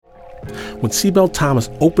When Seabell Thomas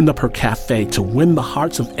opened up her cafe to win the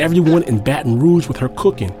hearts of everyone in Baton Rouge with her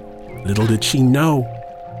cooking, little did she know,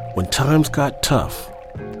 when times got tough,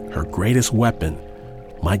 her greatest weapon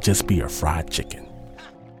might just be her fried chicken.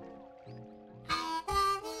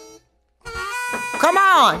 Come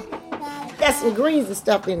on! Got some greens and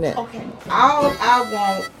stuff in there. Okay. All I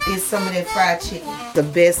want is some of that fried chicken. The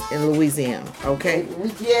best in Louisiana, okay?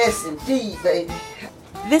 Yes, indeed, baby.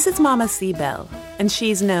 This is Mama Seabell, and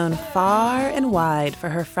she's known far and wide for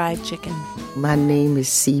her fried chicken. My name is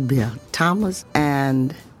Seabell Thomas,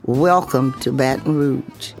 and welcome to Baton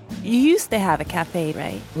Rouge. You used to have a cafe,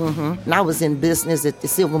 right? Mm-hmm. And I was in business at the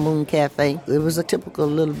Silver Moon Cafe. It was a typical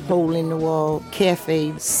little hole-in-the-wall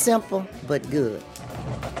cafe, simple but good.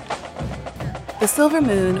 The Silver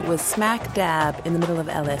Moon was smack dab in the middle of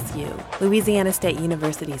LSU, Louisiana State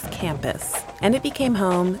University's campus, and it became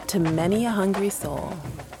home to many a hungry soul.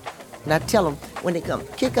 And I tell them, when they come,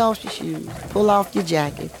 kick off your shoes, pull off your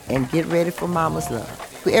jacket, and get ready for Mama's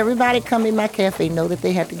love. Everybody come in my cafe know that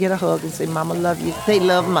they have to get a hug and say, Mama, love you. They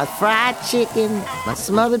love my fried chicken, my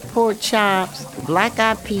smothered pork chops,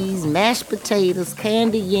 black-eyed peas, mashed potatoes,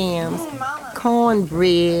 candied yams,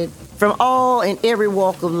 cornbread, from all and every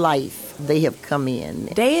walk of life. They have come in.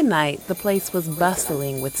 Day and night, the place was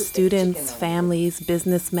bustling with students, families,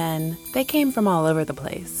 businessmen. They came from all over the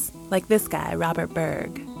place, like this guy, Robert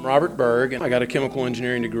Berg. Robert Berg. I got a chemical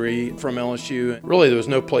engineering degree from LSU. Really, there was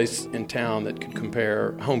no place in town that could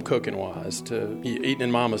compare home cooking-wise to eating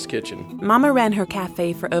in Mama's kitchen. Mama ran her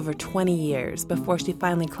cafe for over 20 years before she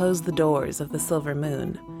finally closed the doors of the Silver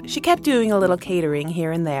Moon. She kept doing a little catering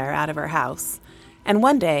here and there out of her house. And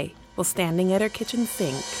one day, while standing at her kitchen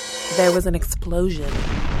sink, there was an explosion.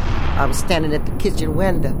 I was standing at the kitchen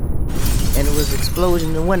window, and it was an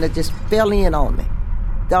explosion. The window just fell in on me.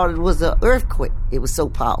 Thought it was an earthquake. It was so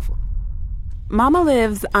powerful. Mama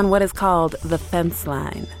lives on what is called the fence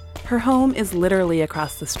line. Her home is literally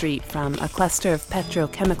across the street from a cluster of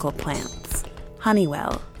petrochemical plants.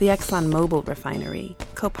 Honeywell, the ExxonMobil refinery,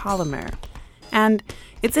 copolymer. And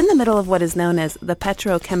it's in the middle of what is known as the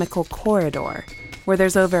petrochemical corridor, where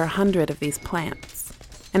there's over 100 of these plants.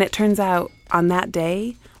 And it turns out, on that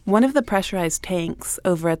day, one of the pressurized tanks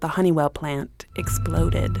over at the Honeywell plant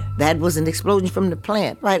exploded. That was an explosion from the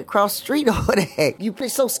plant right across the street over there. You were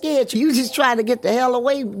so scared, you just tried to get the hell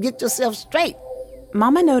away, get yourself straight.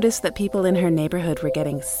 Mama noticed that people in her neighborhood were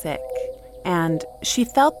getting sick, and she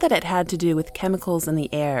felt that it had to do with chemicals in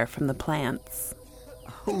the air from the plants.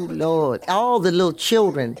 Oh, Lord. All the little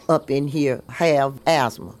children up in here have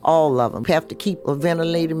asthma. All of them have to keep a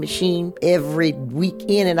ventilator machine every week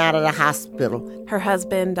in and out of the hospital. Her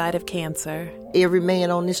husband died of cancer. Every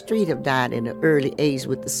man on the street have died in an early age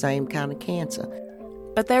with the same kind of cancer.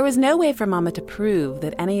 But there was no way for Mama to prove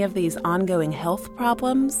that any of these ongoing health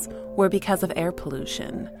problems were because of air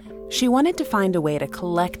pollution. She wanted to find a way to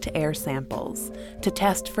collect air samples to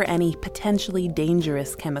test for any potentially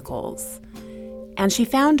dangerous chemicals. And she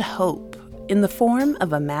found hope in the form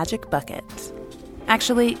of a magic bucket.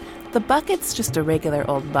 Actually, the bucket's just a regular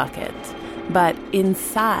old bucket, but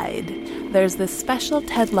inside, there's this special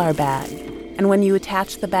Tedlar bag, and when you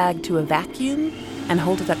attach the bag to a vacuum and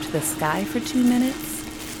hold it up to the sky for 2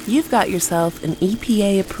 minutes, you've got yourself an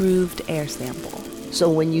EPA-approved air sample.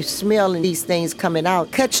 So when you smell these things coming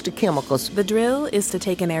out, catch the chemicals. The drill is to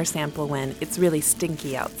take an air sample when it's really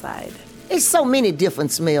stinky outside. There's so many different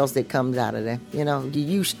smells that comes out of there. You know, you're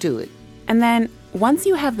used to it. And then, once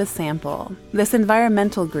you have the sample, this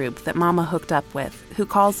environmental group that Mama hooked up with, who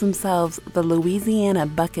calls themselves the Louisiana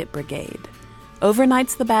Bucket Brigade,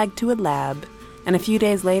 overnights the bag to a lab, and a few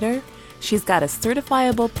days later, she's got a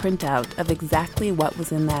certifiable printout of exactly what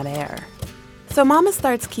was in that air. So Mama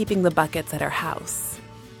starts keeping the buckets at her house.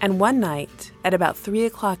 And one night, at about 3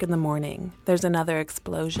 o'clock in the morning, there's another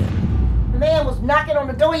explosion. Man was knocking on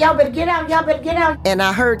the door, y'all better get out, y'all better get out. And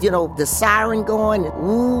I heard, the siren going,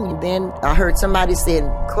 and then I heard somebody saying,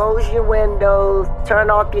 close your windows, turn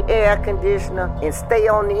off your air conditioner, and stay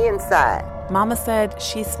on the inside. Mama said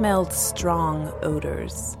she smelled strong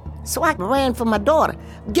odors. So I ran for my daughter.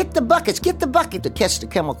 Get the bucket to catch the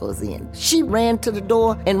chemicals in. She ran to the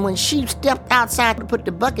door, and when she stepped outside to put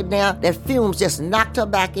the bucket down, that fumes just knocked her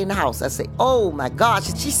back in the house. I said, oh my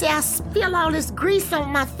gosh. She said, I feel all this grease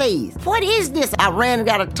on my face. What is this? I ran and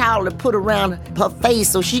got a towel to put around her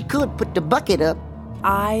face so she could put the bucket up.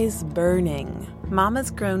 Eyes burning,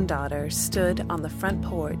 Mama's grown daughter stood on the front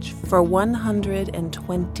porch for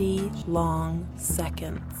 120 long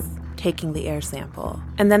seconds, taking the air sample.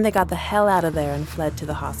 And then they got the hell out of there and fled to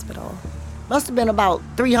the hospital. Must have been about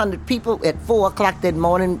 300 people at 4 o'clock that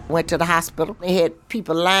morning, went to the hospital. They had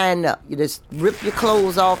people lined up. You just rip your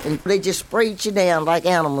clothes off and they just sprayed you down like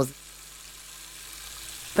animals.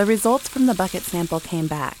 The results from the bucket sample came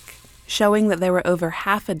back, showing that there were over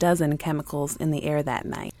half a dozen chemicals in the air that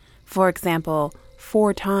night. For example,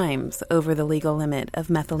 4 times over the legal limit of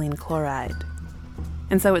methylene chloride.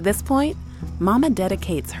 And so at this point, Mama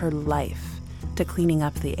dedicates her life to cleaning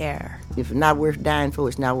up the air. If it's not worth dying for,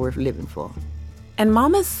 it's not worth living for. And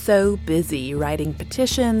Mama's so busy writing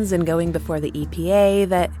petitions and going before the EPA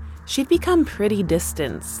that she'd become pretty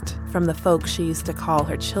distanced from the folks she used to call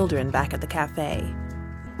her children back at the cafe.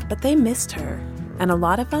 But they missed her, and a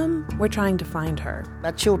lot of them were trying to find her.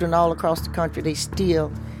 My children all across the country, they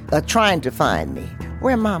still are trying to find me.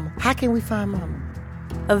 Where Mama? How can we find Mama?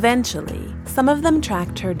 Eventually, some of them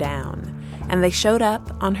tracked her down, and they showed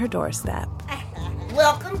up on her doorstep.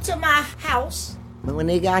 Welcome to my house. But when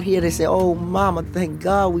they got here, they said, "Oh, Mama, thank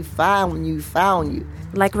God we found you.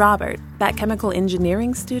 Like Robert, that chemical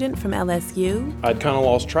engineering student from LSU. I'd kind of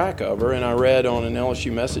lost track of her, and I read on an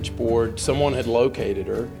LSU message board someone had located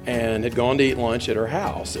her and had gone to eat lunch at her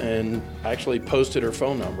house and actually posted her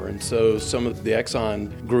phone number. And so some of the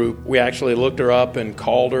Exxon group, we actually looked her up and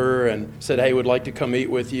called her and said, "Hey, we'd like to come eat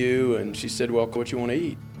with you." And she said, "Well, what you want to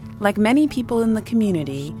eat?" Like many people in the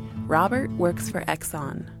community, Robert works for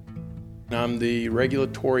Exxon. I'm the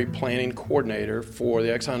regulatory planning coordinator for the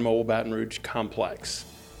ExxonMobil Baton Rouge complex.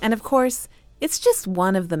 And of course, it's just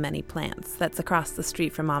one of the many plants that's across the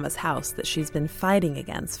street from Mama's house that she's been fighting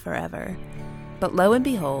against forever. But lo and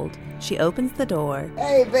behold, she opens the door,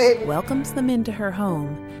 Hey, baby. welcomes them into her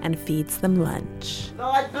home, and feeds them lunch.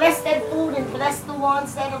 Lord, bless that food and bless the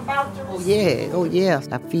ones that are about to receive. Oh, yeah.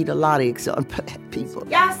 I feed a lot of Exxon people.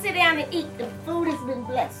 Y'all sit down and eat. The food has been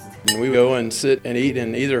blessed. And we go and sit and eat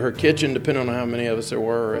in either her kitchen, depending on how many of us there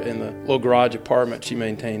were, or in the little garage apartment she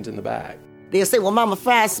maintains in the back. They'll say, "Well, Mama,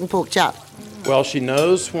 fry some pork chop." Well, she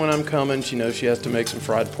knows when I'm coming. She knows she has to make some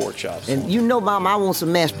fried pork chops. And you know, Mama, I want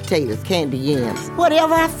some mashed potatoes, candy yams.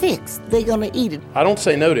 Whatever I fix, they're going to eat it. I don't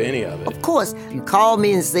say no to any of it. Of course, if you call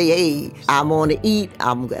me and say, "Hey, I want to eat,"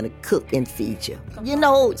 I'm going to cook and feed you. You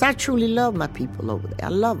know, I truly love my people over there. I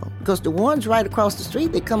love them. Because the ones right across the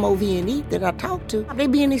street, they come over here and eat that I talk to, they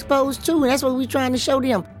being exposed too, and that's what we're trying to show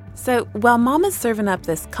them. So while Mama's serving up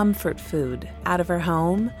this comfort food out of her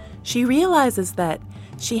home, she realizes that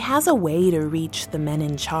she has a way to reach the men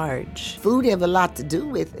in charge. Food have a lot to do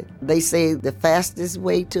with it. They say the fastest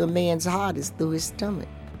way to a man's heart is through his stomach.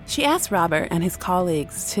 She asked Robert and his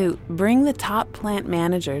colleagues to bring the top plant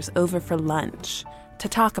managers over for lunch to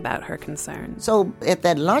talk about her concerns. So at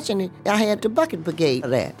that luncheon, I had the bucket brigade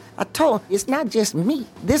there. I told them, it's not just me.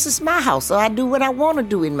 This is my house, so I do what I want to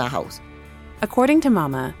do in my house. According to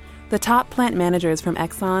Mama, the top plant managers from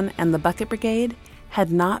Exxon and the bucket brigade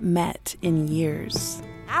had not met in years.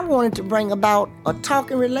 I wanted to bring about a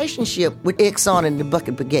talking relationship with Exxon and the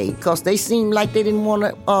bucket brigade because they seemed like they didn't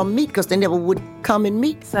want to meet because they never would come and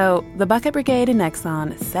meet. So the bucket brigade and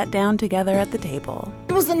Exxon sat down together at the table.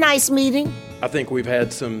 It was a nice meeting. I think we've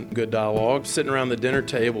had some good dialogue. Sitting around the dinner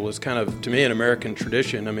table is kind of, to me, an American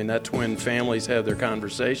tradition. I mean, that's when families have their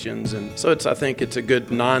conversations. And so I think it's a good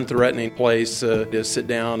non-threatening place to sit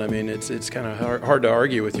down. I mean, it's kind of hard to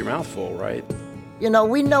argue with your mouth full, right? You know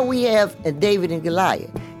we have a David and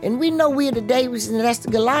Goliath. And we know we're the Davids and that's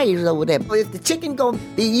the Goliaths over there. But if the chicken going to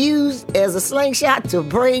be used as a slingshot to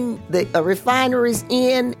bring the refineries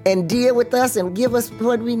in and deal with us and give us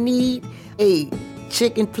what we need, hey,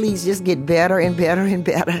 chicken, please just get better and better and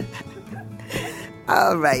better.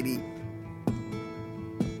 All righty.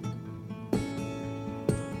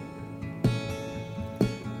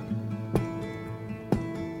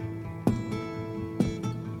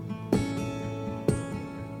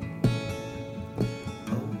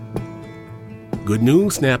 Good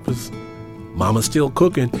news, Snappers. Mama's still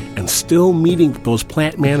cooking and still meeting with those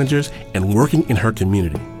plant managers and working in her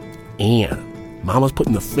community. And Mama's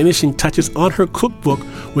putting the finishing touches on her cookbook,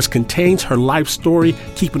 which contains her life story.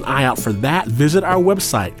 Keep an eye out for that. Visit our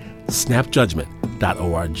website,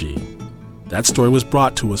 snapjudgment.org. That story was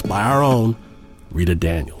brought to us by our own Rita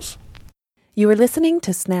Daniels. You are listening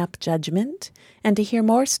to Snap Judgment, and to hear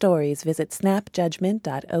more stories, visit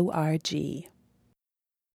snapjudgment.org.